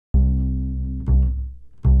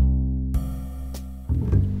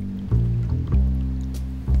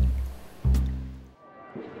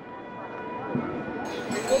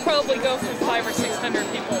go through 500 or 600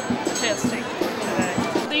 people testing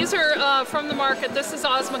today. These are from the market. This is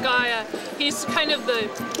Osmagaya. He's kind of the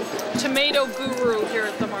tomato guru here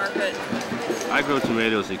at the market. I grow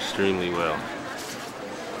tomatoes extremely well.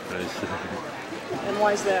 And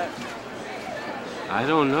why is that? I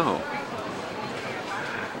don't know.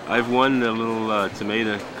 I've won the little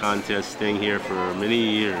tomato contest thing here for many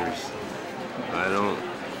years. I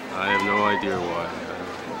have no idea why.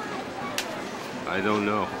 I don't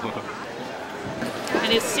know.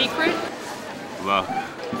 And his secret? Luck.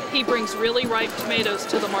 He brings really ripe tomatoes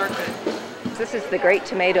to the market. This is the Great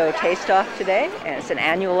Tomato Taste-Off today, and it's an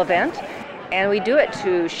annual event. And we do it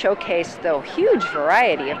to showcase the huge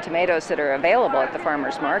variety of tomatoes that are available at the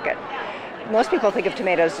farmer's market. Most people think of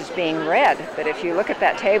tomatoes as being red, but if you look at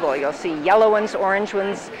that table, you'll see yellow ones, orange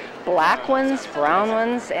ones, black ones, brown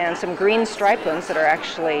ones, and some green striped ones that are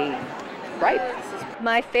actually ripe.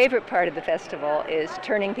 My favorite part of the festival is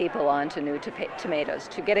turning people on to new tomatoes,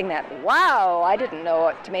 to getting that, wow, I didn't know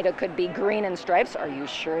a tomato could be green in stripes. Are you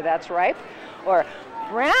sure that's ripe? Or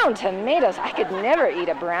brown tomatoes, I could never eat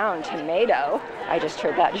a brown tomato. I just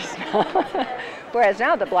heard that just now. Whereas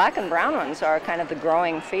now the black and brown ones are kind of the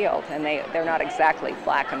growing field, and they're not exactly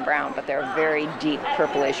black and brown, but they're very deep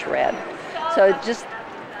purplish red. So just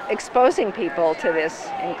exposing people to this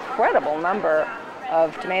incredible number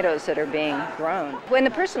of tomatoes that are being grown. When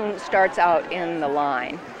the person starts out in the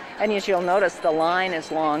line, and as you'll notice, the line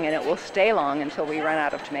is long and it will stay long until we run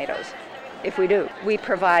out of tomatoes. If we do, we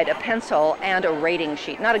provide a pencil and a rating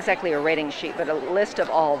sheet, not exactly a rating sheet, but a list of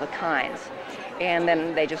all the kinds. And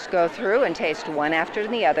then they just go through and taste one after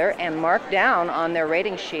the other and mark down on their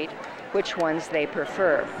rating sheet which ones they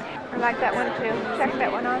prefer. I like that one too. Check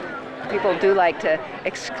that one off. People do like to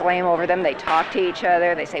exclaim over them. They talk to each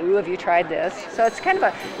other. They say, ooh, have you tried this? So it's kind of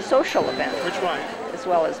a social event. Which one? As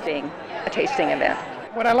well as being a tasting event.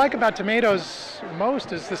 What I like about tomatoes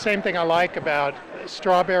most is the same thing I like about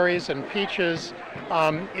strawberries and peaches.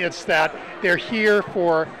 It's that they're here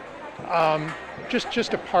for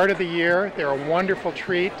just a part of the year. They're a wonderful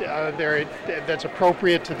treat. That's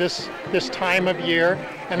appropriate to this time of year.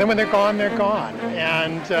 And then when they're gone, they're gone.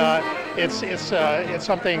 And it's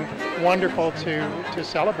something wonderful to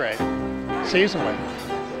celebrate seasonally.